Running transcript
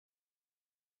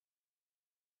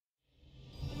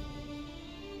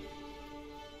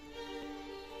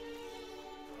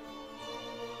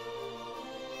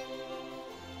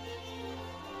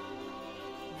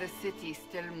city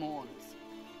still mourns.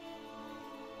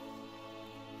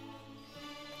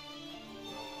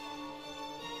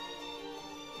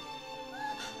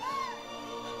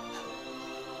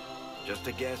 Just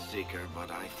a guess, Seeker, but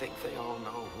I think they all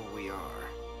know who we are.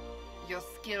 Your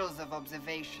skills of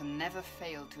observation never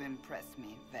fail to impress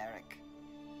me, Varric.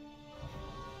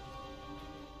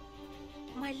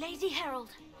 My Lady Herald.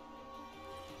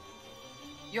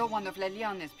 You're one of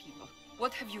Leliane's people.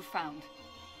 What have you found?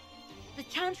 The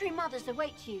Chantry Mothers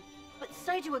await you, but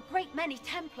so do a great many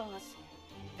Templars.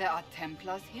 There are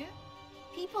Templars here?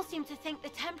 People seem to think the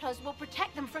Templars will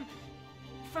protect them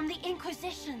from the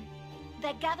Inquisition.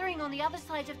 They're gathering on the other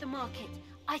side of the market.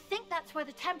 I think that's where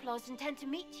the Templars intend to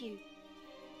meet you.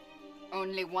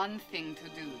 Only one thing to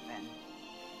do, then.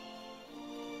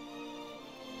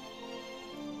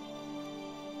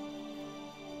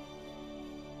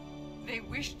 They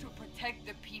wish to protect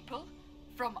the people?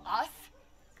 From us?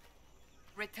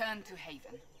 Return to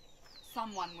Haven.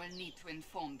 Someone will need to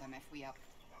inform them if we are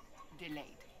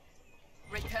delayed.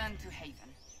 Return to Haven.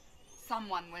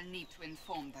 Someone will need to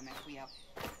inform them if we are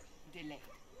delayed.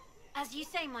 As you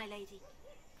say, my lady.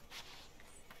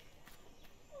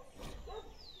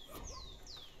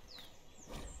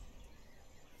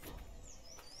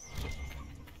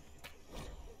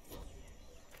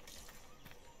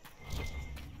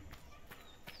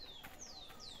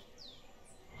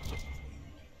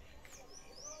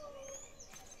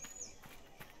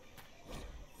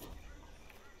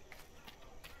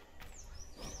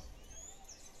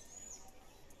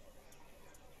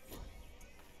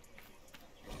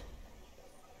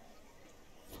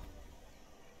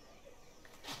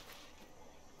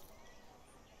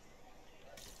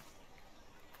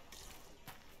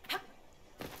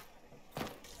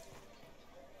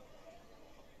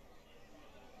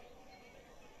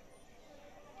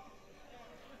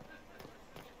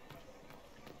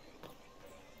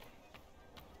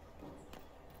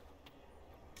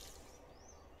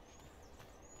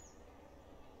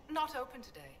 Not open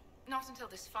today. Not until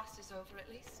this fast is over, at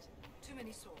least. Too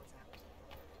many swords out.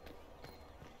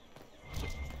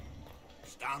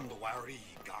 Stand wary,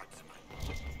 guardsman.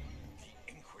 The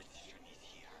Inquisition is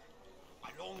here,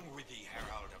 along with the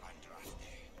Herald of Andraste.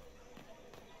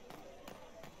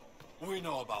 We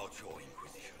know about your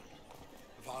Inquisition.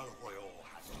 Val Royeaux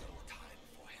has no time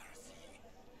for heresy.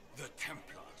 The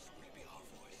Templars will be our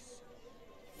voice.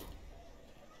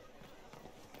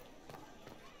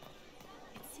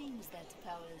 Seems that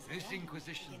powers This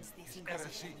Inquisition against this is heresy.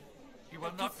 Inquisition. He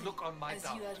will not look on my as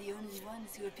doubt. you are the only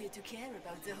ones who appear to care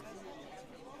about the...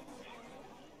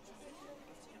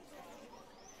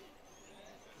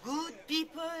 Good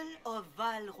people of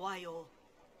Val Royeaux,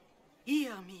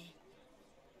 hear me.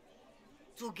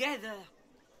 Together,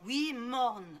 we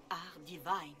mourn our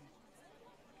divine.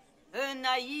 A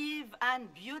naive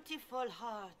and beautiful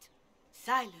heart,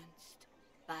 silenced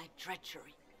by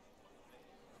treachery.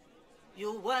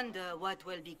 You wonder what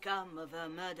will become of a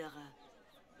murderer.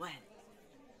 Well,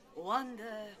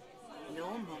 wonder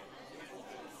no more.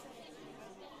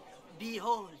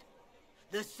 Behold,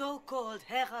 the so-called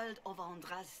Herald of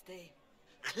Andraste,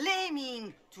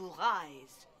 claiming to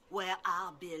rise where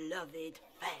our beloved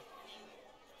fell.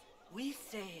 We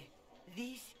say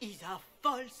this is a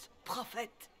false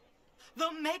prophet.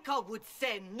 The Maker would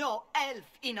send no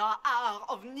elf in our hour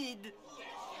of need.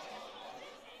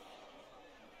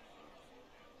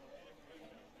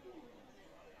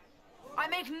 I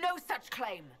make no such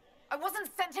claim. I wasn't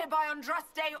sent here by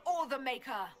Andraste or the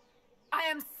Maker. I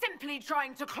am simply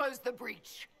trying to close the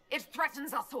breach. It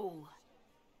threatens us all.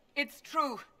 It's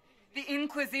true. The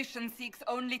Inquisition seeks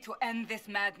only to end this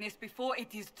madness before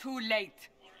it is too late.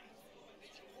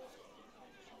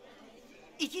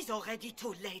 It is already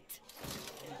too late.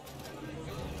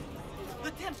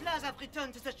 The Templars have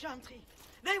returned to the Chantry.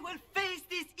 They will face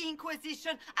this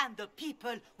Inquisition, and the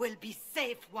people will be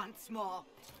safe once more.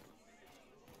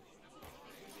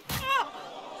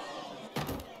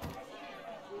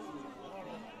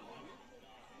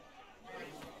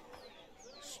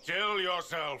 Still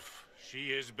yourself.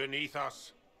 She is beneath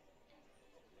us.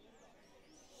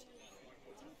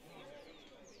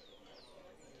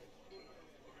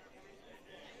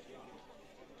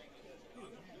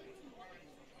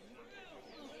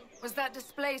 Was that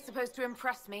display supposed to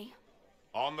impress me?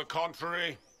 On the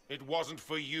contrary, it wasn't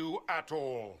for you at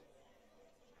all.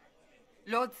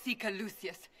 Lord Seeker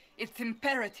Lucius, it's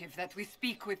imperative that we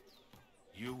speak with...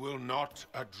 You will not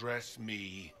address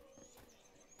me.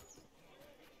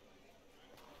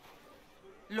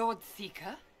 Lord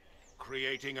Seeker?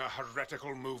 Creating a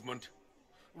heretical movement.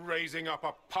 Raising up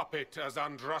a puppet as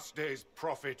Andraste's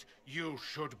prophet. You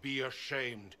should be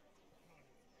ashamed.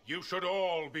 You should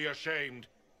all be ashamed.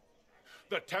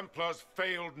 The Templars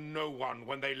failed no one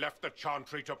when they left the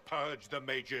Chantry to purge the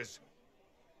mages.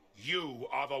 You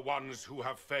are the ones who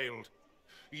have failed.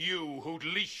 You who'd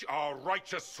leash our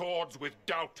righteous swords with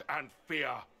doubt and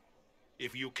fear.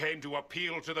 If you came to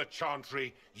appeal to the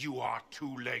Chantry, you are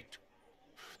too late.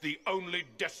 The only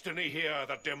destiny here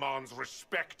that demands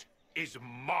respect is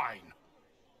mine.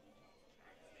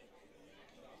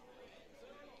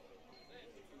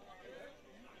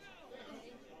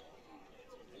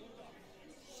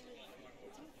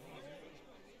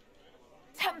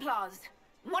 Templars!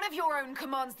 One of your own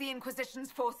commands the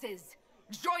Inquisition's forces.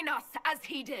 Join us as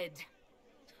he did.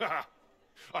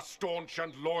 A staunch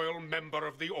and loyal member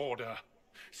of the Order.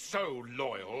 So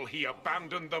loyal, he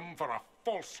abandoned them for a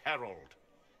false herald.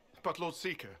 But Lord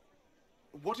Seeker,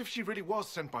 what if she really was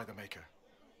sent by the Maker?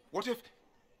 What if...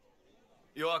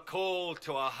 You are called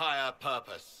to a higher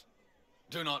purpose.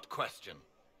 Do not question.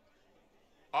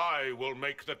 I will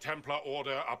make the Templar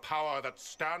Order a power that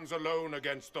stands alone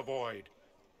against the Void.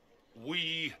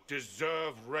 We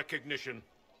deserve recognition.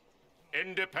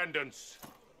 Independence.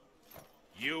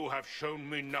 You have shown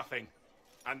me nothing,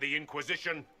 and the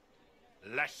Inquisition,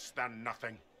 less than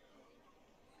nothing.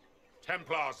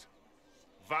 Templars,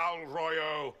 Val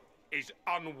Royeaux is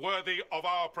unworthy of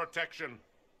our protection.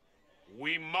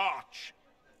 We march.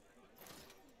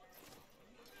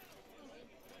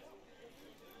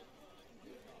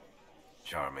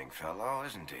 Charming fellow,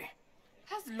 isn't he?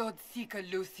 Has Lord Seeker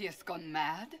Lucius gone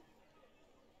mad?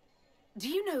 Do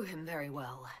you know him very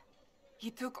well?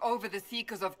 He took over the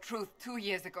Seekers of Truth 2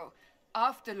 years ago,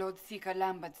 after Lord Seeker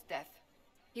Lambert's death.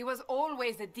 He was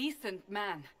always a decent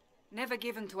man, never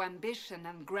given to ambition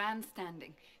and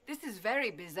grandstanding. This is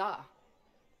very bizarre.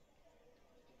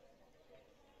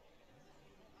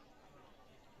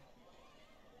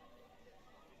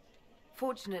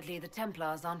 Fortunately, the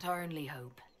Templars aren't our only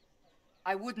hope.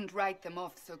 I wouldn't write them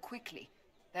off so quickly.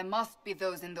 There must be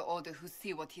those in the Order who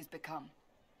see what he's become.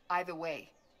 Either way,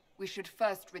 we should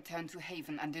first return to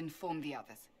Haven and inform the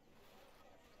others.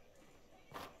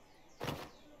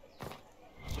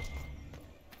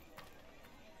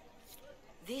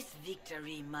 This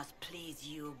victory must please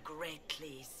you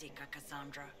greatly, Seeker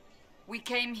Cassandra. We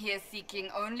came here seeking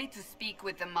only to speak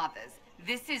with the mothers.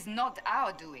 This is not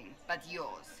our doing, but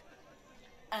yours.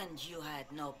 And you had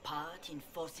no part in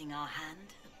forcing our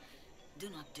hand? Do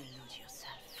not delude yourself.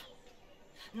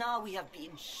 Now we have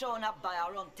been shown up by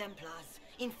our own Templars,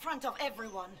 in front of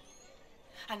everyone.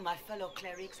 And my fellow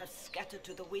clerics have scattered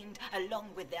to the wind along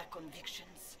with their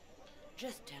convictions.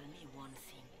 Just tell me one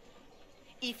thing.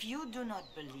 If you do not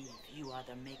believe you are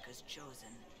the Maker's chosen,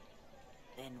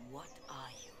 then what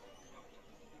are you?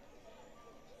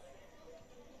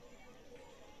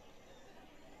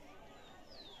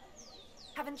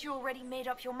 Haven't you already made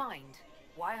up your mind?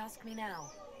 Why ask me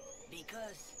now?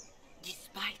 Because,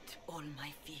 despite all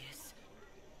my fears,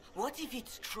 what if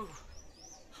it's true?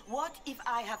 What if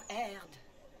I have erred?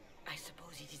 I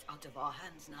suppose it is out of our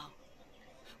hands now.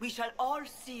 We shall all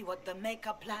see what the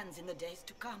Maker plans in the days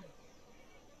to come.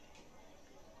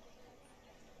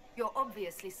 You're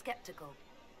obviously skeptical.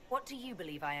 What do you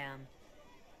believe I am?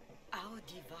 Our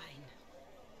divine.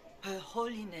 Her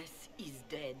holiness is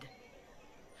dead.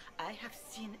 I have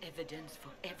seen evidence for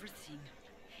everything,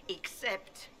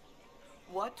 except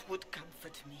what would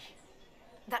comfort me.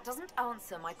 That doesn't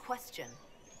answer my question.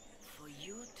 For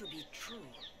you to be true,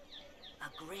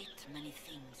 a great many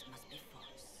things must be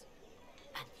false.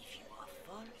 And if you are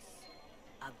false,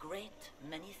 a great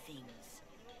many things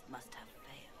must have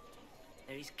failed.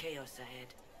 There is chaos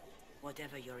ahead,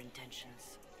 whatever your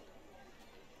intentions.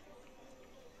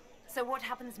 So what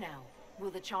happens now?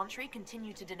 Will the Chantry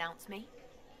continue to denounce me?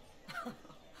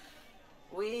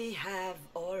 We have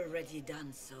already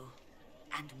done so.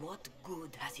 And what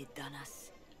good has it done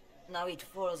us? Now it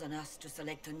falls on us to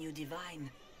select a new divine,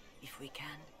 if we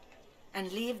can,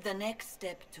 and leave the next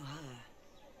step to her.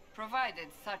 Provided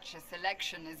such a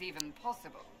selection is even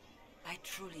possible. I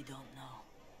truly don't know.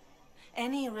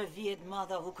 Any revered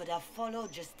mother who could have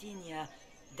followed Justinia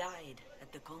died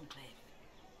at the Conclave.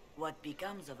 What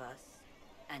becomes of us,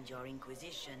 and your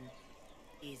Inquisition,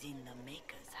 is in the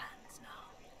Maker's hands now.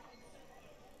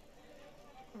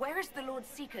 Where is the Lord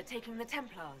Seeker taking the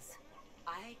Templars?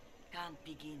 I can't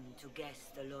begin to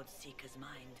guess the Lord Seeker's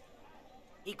mind.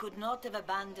 He could not have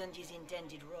abandoned his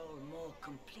intended role more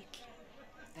completely.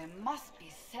 There must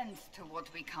be sense to what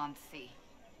we can't see.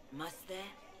 Must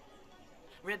there?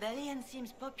 Rebellion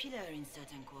seems popular in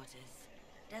certain quarters,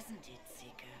 doesn't it,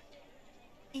 Seeker?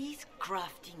 Is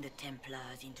crafting the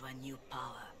Templars into a new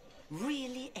power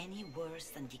really any worse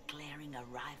than declaring a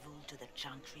rival to the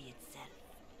Chantry itself?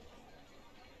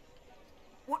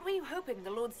 What were you hoping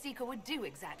the Lord Seeker would do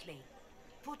exactly?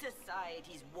 Put aside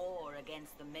his war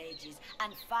against the mages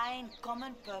and find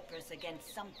common purpose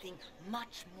against something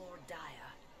much more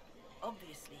dire.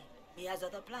 Obviously, he has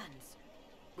other plans.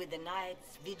 With the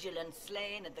knights vigilant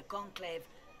slain at the Conclave,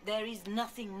 there is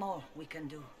nothing more we can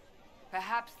do.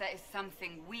 Perhaps there is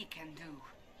something we can do.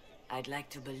 I'd like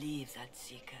to believe that,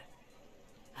 Seeker.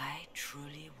 I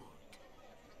truly would.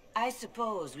 I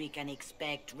suppose we can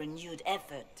expect renewed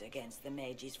effort against the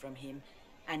mages from him,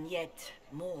 and yet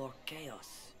more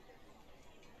chaos.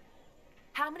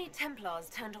 How many Templars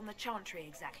turned on the Chantry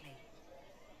exactly?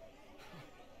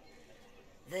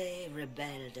 They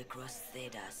rebelled across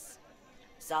Thedas.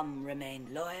 Some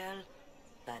remained loyal,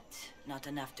 but not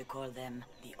enough to call them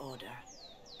the Order.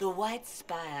 The White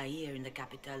Spire here in the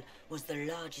capital was the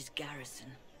largest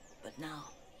garrison, but now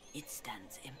it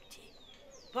stands empty.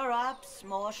 Perhaps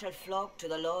more shall flock to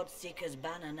the Lord Seeker's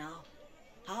banner now.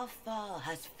 How far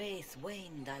has faith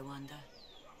waned, I wonder?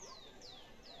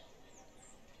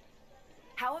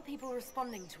 How are people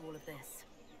responding to all of this?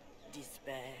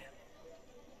 Despair.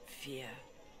 Fear.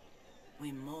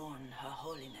 We mourn Her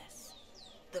Holiness.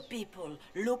 The people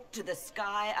look to the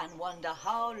sky and wonder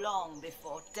how long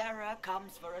before terror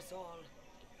comes for us all.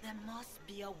 There must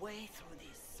be a way through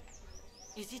this.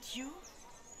 Is it you?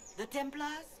 The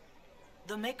Templars?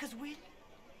 The Maker's will?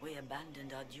 We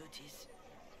abandoned our duties.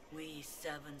 We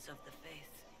servants of the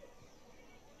faith.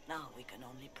 Now we can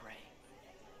only pray.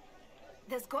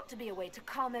 There's got to be a way to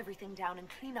calm everything down and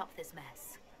clean up this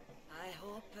mess. I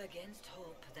hope against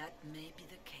hope that may be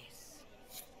the case.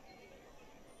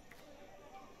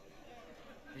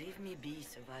 Leave me be,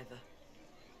 survivor.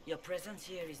 Your presence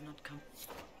here is not